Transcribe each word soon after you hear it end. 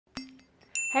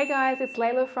Hey guys, it's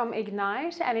Layla from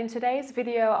Ignite, and in today's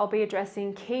video I'll be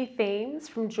addressing key themes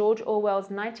from George Orwell's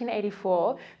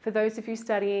 1984 for those of you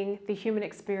studying the Human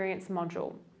Experience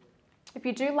module. If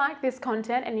you do like this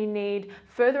content and you need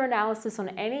further analysis on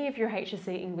any of your HSC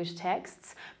English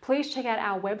texts, please check out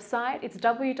our website. It's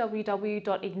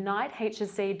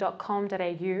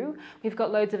www.ignitehsc.com.au. We've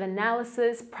got loads of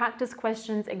analysis, practice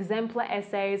questions, exemplar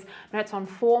essays, notes on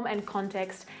form and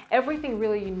context, everything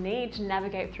really you need to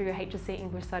navigate through your HSC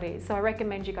English studies. So I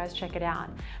recommend you guys check it out.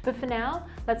 But for now,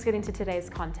 let's get into today's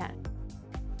content.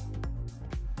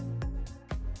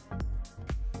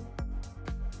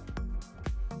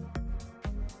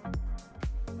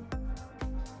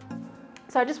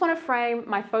 So I just want to frame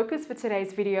my focus for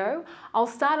today's video. I'll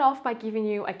start off by giving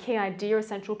you a key idea or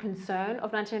central concern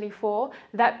of 1984,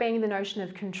 that being the notion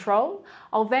of control.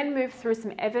 I'll then move through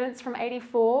some evidence from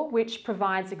 84, which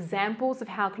provides examples of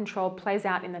how control plays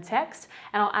out in the text,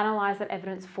 and I'll analyze that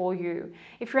evidence for you.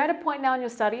 If you're at a point now in your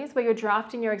studies where you're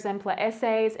drafting your exemplar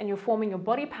essays and you're forming your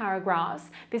body paragraphs,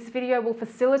 this video will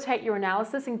facilitate your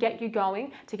analysis and get you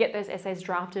going to get those essays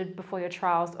drafted before your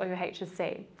trials or your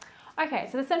HSC. Okay,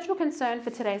 so the central concern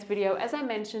for today's video, as I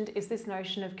mentioned, is this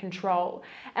notion of control.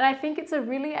 And I think it's a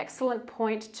really excellent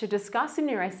point to discuss in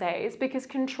your essays because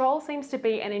control seems to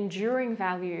be an enduring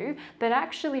value that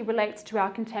actually relates to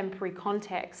our contemporary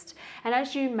context. And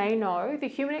as you may know, the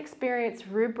Human Experience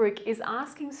rubric is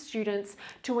asking students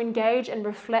to engage and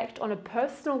reflect on a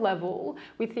personal level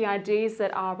with the ideas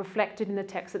that are reflected in the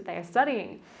text that they are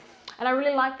studying. And I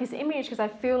really like this image because I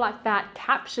feel like that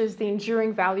captures the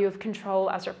enduring value of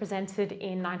control as represented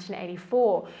in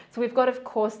 1984. So we've got, of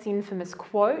course, the infamous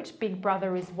quote, "Big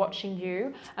Brother is watching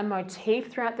you," a motif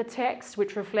throughout the text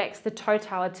which reflects the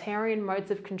totalitarian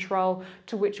modes of control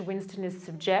to which Winston is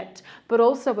subject, but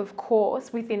also, of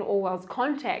course, within Orwell's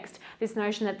context, this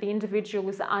notion that the individual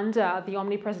is under the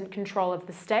omnipresent control of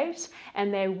the state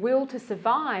and their will to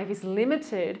survive is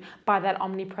limited by that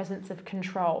omnipresence of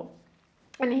control.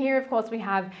 And here, of course, we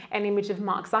have an image of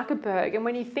Mark Zuckerberg. And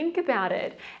when you think about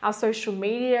it, our social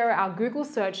media, our Google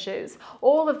searches,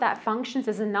 all of that functions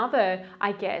as another,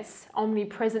 I guess,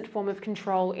 omnipresent form of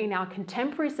control in our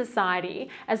contemporary society,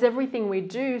 as everything we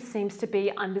do seems to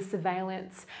be under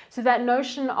surveillance. So that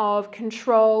notion of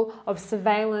control, of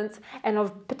surveillance, and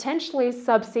of potentially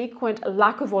subsequent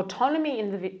lack of autonomy in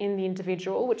the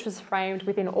individual, which was framed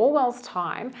within Orwell's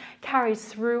time, carries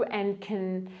through and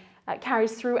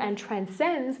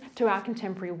transcends to our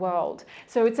contemporary world.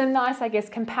 So it's a nice, I guess,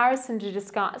 comparison to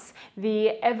discuss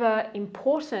the ever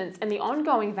importance and the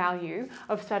ongoing value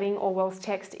of studying Orwell's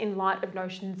text in light of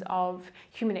notions of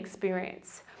human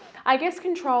experience. I guess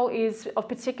control is of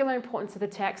particular importance to the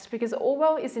text because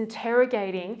Orwell is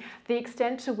interrogating the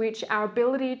extent to which our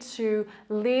ability to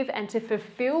live and to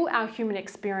fulfill our human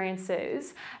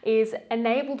experiences is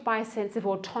enabled by a sense of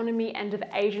autonomy and of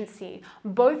agency,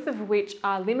 both of which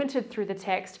are limited through the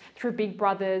text through Big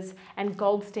Brother's and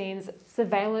Goldstein's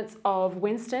surveillance of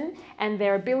Winston and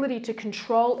their ability to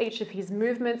control each of his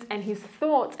movements and his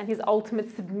thoughts and his ultimate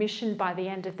submission by the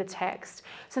end of the text.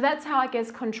 So that's how I guess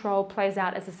control plays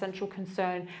out as a central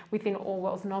concern within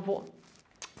Orwell's novel.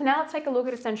 So now let's take a look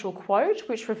at a central quote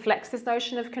which reflects this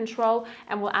notion of control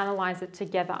and we'll analyze it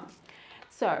together.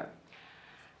 So,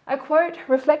 a quote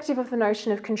reflective of the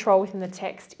notion of control within the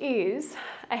text is,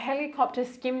 "A helicopter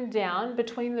skimmed down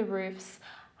between the roofs,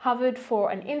 hovered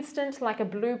for an instant like a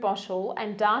blue bottle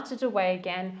and darted away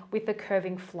again with a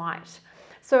curving flight."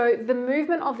 So the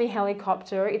movement of the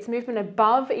helicopter, its movement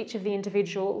above each of the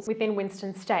individuals within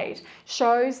Winston's state,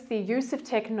 shows the use of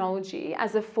technology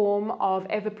as a form of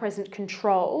ever-present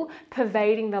control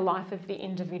pervading the life of the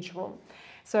individual.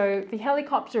 So the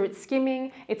helicopter, its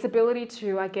skimming, its ability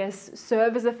to, I guess,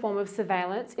 serve as a form of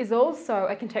surveillance is also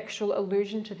a contextual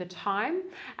allusion to the time,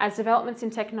 as developments in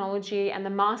technology and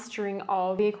the mastering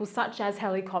of vehicles such as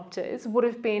helicopters would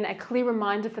have been a clear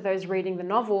reminder for those reading the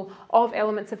novel of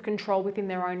elements of control within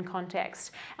their own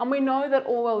context. And we know that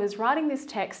Orwell is writing this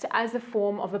text as a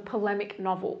form of a polemic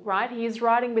novel, right? He is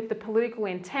writing with the political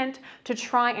intent to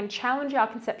try and challenge our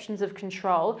conceptions of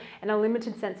control and a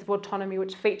limited sense of autonomy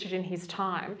which featured in his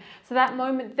time. So that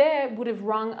moment there would have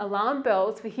rung alarm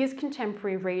bells for his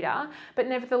contemporary reader, but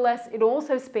nevertheless it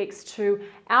also speaks to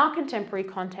our contemporary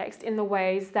context in the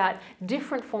ways that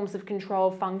different forms of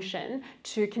control function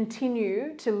to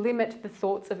continue to limit the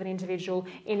thoughts of an individual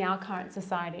in our current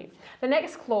society. The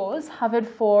next clause, "hovered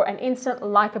for an instant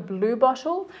like a blue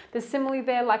bottle." The simile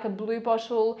there, like a blue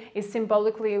bottle, is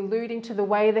symbolically alluding to the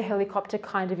way the helicopter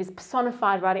kind of is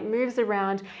personified, right? It moves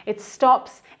around, it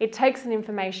stops, it takes an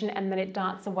information, and then it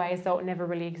darts away as though it never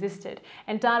really existed,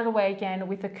 and darted away again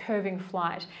with a curving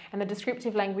flight. And the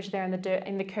descriptive language there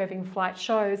in the curving flight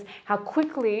shows how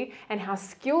quickly and how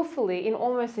skillfully, in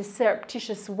almost a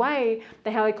surreptitious way,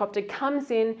 the helicopter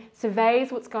comes in,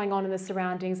 surveys what's going on in the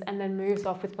surroundings, and then moves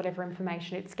off with whatever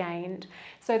information it's gained.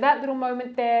 So that little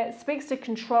moment there speaks to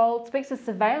control, speaks to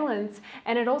surveillance,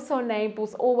 and it also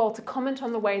enables Orwell to comment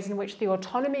on the ways in which the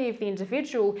autonomy of the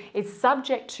individual is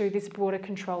subject to this broader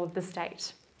control of the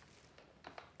state.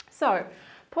 So,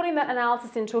 putting that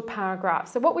analysis into a paragraph.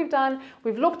 So what we've done,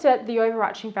 we've looked at the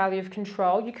overarching value of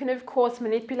control. You can, of course,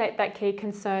 manipulate that key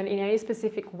concern in any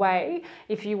specific way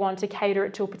if you want to cater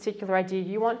it to a particular idea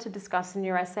you want to discuss in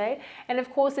your essay. And of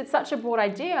course, it's such a broad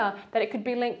idea that it could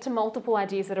be linked to multiple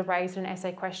ideas that are raised in an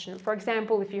essay question. For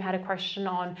example, if you had a question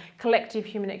on collective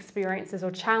human experiences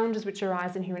or challenges which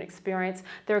arise in human experience,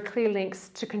 there are clear links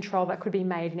to control that could be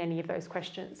made in any of those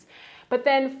questions. But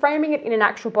then framing it in an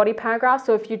actual body paragraph,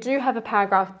 so if you do have a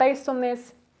paragraph based on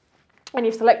this and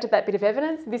you've selected that bit of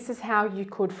evidence, this is how you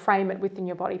could frame it within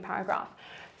your body paragraph.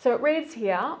 So it reads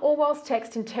here, Orwell's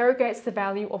text interrogates the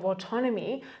value of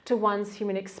autonomy to one's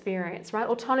human experience, right?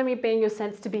 Autonomy being your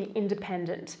sense to be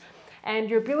independent. And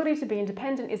your ability to be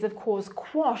independent is, of course,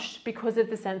 quashed because of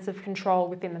the sense of control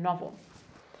within the novel.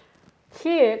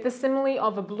 Here, the simile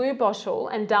of a blue bottle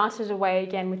and darted away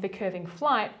again with the curving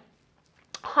flight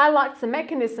highlights the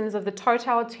mechanisms of the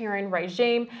totalitarian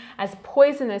regime as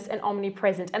poisonous and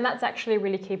omnipresent. And that's actually a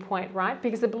really key point, right?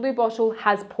 Because the blue bottle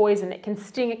has poison. It can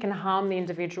sting, it can harm the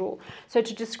individual. So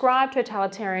to describe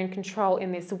totalitarian control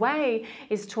in this way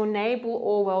is to enable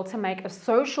Orwell to make a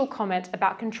social comment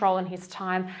about control in his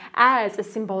time as a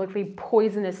symbolically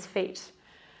poisonous feat.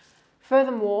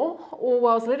 Furthermore,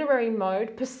 Orwell's literary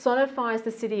mode personifies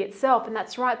the city itself, and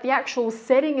that's right, the actual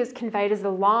setting is conveyed as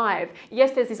alive.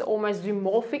 Yes, there's this almost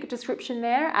zoomorphic description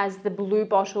there as the blue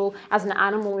bottle as an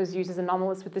animal is used as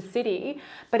anomalous with the city,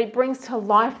 but it brings to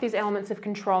life these elements of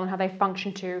control and how they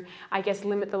function to, I guess,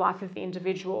 limit the life of the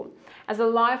individual. As a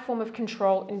live form of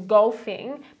control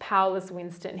engulfing powerless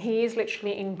Winston. He is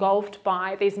literally engulfed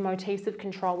by these motifs of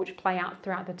control which play out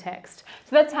throughout the text.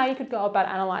 So that's how you could go about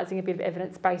analysing a bit of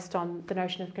evidence based on the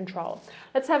notion of control.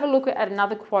 Let's have a look at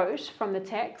another quote from the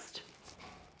text.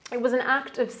 It was an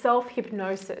act of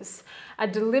self-hypnosis, a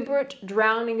deliberate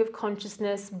drowning of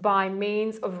consciousness by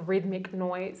means of rhythmic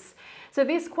noise. So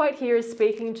this quote here is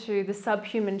speaking to the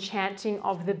subhuman chanting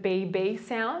of the BB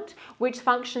sound, which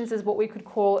functions as what we could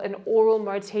call an oral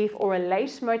motif or a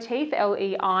leitmotif,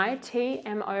 L-E-I-T-M-O-T-I-F,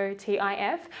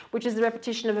 which is the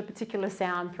repetition of a particular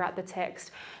sound throughout the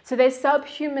text. So their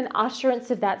subhuman utterance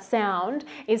of that sound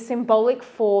is symbolic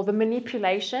for the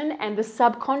manipulation and the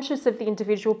subconscious of the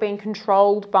individual being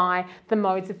controlled by the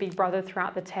modes of Big Brother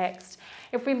throughout the text.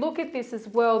 If we look at this as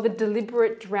well, the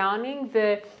deliberate drowning,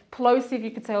 the plosive,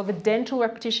 you could say, or the dental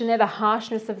repetition there, the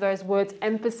harshness of those words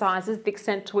emphasises the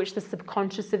extent to which the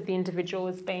subconscious of the individual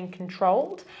is being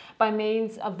controlled. By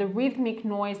means of the rhythmic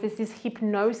noise, there's this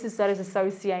hypnosis that is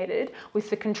associated with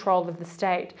the control of the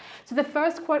state. So the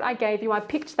first quote I gave you, I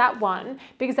picked that one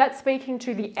because that's speaking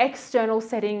to the external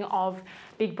setting of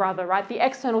Big Brother, right? The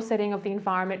external setting of the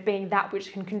environment being that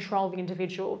which can control the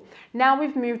individual. Now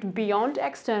we've moved beyond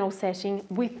external setting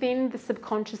within the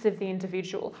subconscious of the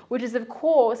individual, which is of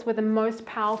course where the most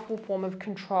powerful form of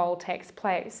control takes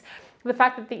place. The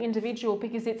fact that the individual,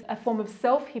 because it's a form of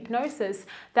self-hypnosis,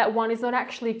 that one is not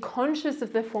actually conscious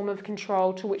of the form of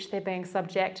control to which they're being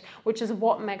subject, which is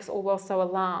what makes Orwell so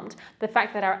alarmed. The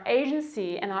fact that our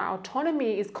agency and our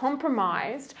autonomy is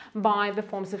compromised by the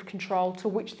forms of control to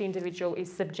which the individual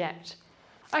is subject.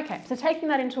 Okay, so taking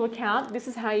that into account, this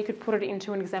is how you could put it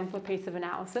into an exemplar piece of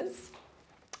analysis.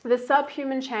 The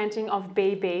subhuman chanting of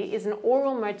BB is an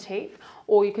oral motif,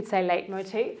 or you could say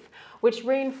leitmotif, which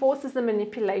reinforces the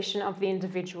manipulation of the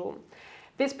individual.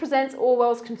 This presents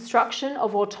Orwell's construction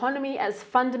of autonomy as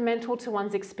fundamental to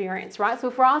one's experience, right? So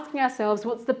if we're asking ourselves,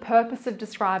 what's the purpose of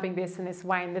describing this in this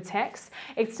way in the text?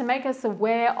 It's to make us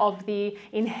aware of the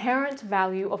inherent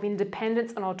value of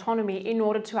independence and autonomy in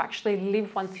order to actually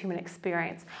live one's human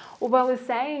experience. Orwell is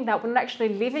saying that we're not actually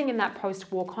living in that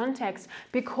post-war context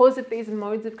because of these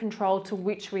modes of control to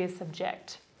which we are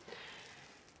subject.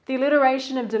 The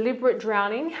alliteration of deliberate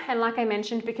drowning, and like I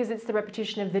mentioned, because it's the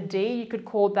repetition of the D, you could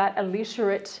call that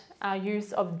alliterate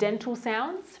use of dental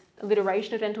sounds,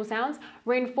 alliteration of dental sounds,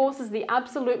 reinforces the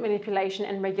absolute manipulation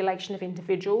and regulation of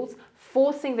individuals,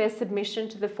 forcing their submission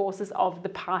to the forces of the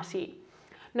party.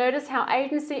 Notice how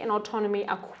agency and autonomy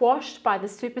are quashed by the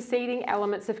superseding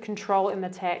elements of control in the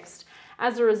text.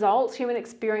 As a result, human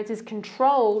experience is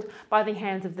controlled by the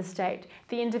hands of the state.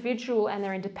 The individual and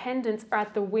their independence are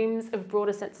at the whims of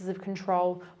broader senses of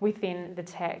control within the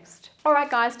text. Alright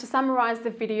guys, to summarise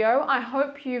the video, I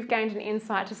hope you've gained an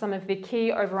insight to some of the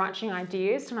key overarching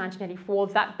ideas to 1984,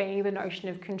 that being the notion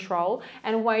of control,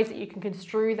 and ways that you can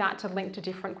construe that to link to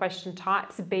different question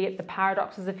types, be it the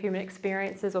paradoxes of human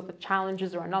experiences or the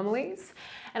challenges or anomalies.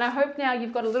 And I hope now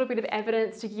you've got a little bit of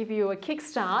evidence to give you a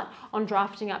kickstart on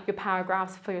drafting up your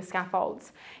paragraphs for your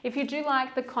scaffolds. If you do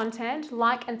like the content,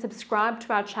 like and subscribe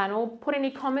to our channel. Put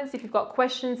any comments if you've got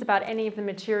questions about any of the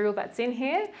material that's in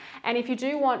here. And if you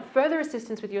do want further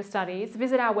assistance with your studies,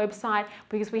 visit our website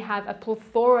because we have a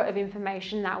plethora of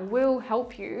information that will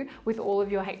help you with all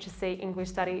of your HSC English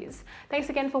studies. Thanks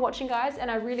again for watching guys, and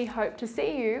I really hope to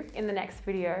see you in the next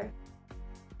video.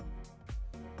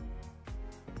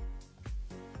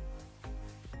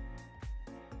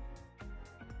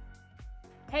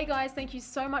 Hey guys, thank you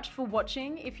so much for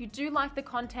watching. If you do like the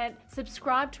content,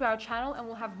 subscribe to our channel and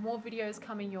we'll have more videos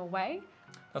coming your way.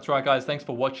 That's right guys, thanks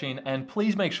for watching, and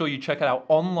please make sure you check out our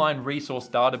online resource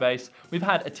database. We've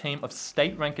had a team of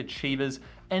state rank achievers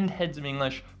and heads of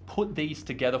English put these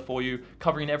together for you,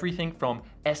 covering everything from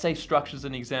essay structures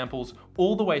and examples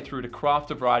all the way through to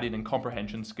craft of writing and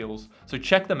comprehension skills. So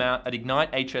check them out at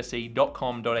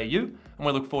ignitehse.com.au, and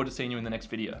we look forward to seeing you in the next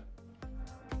video.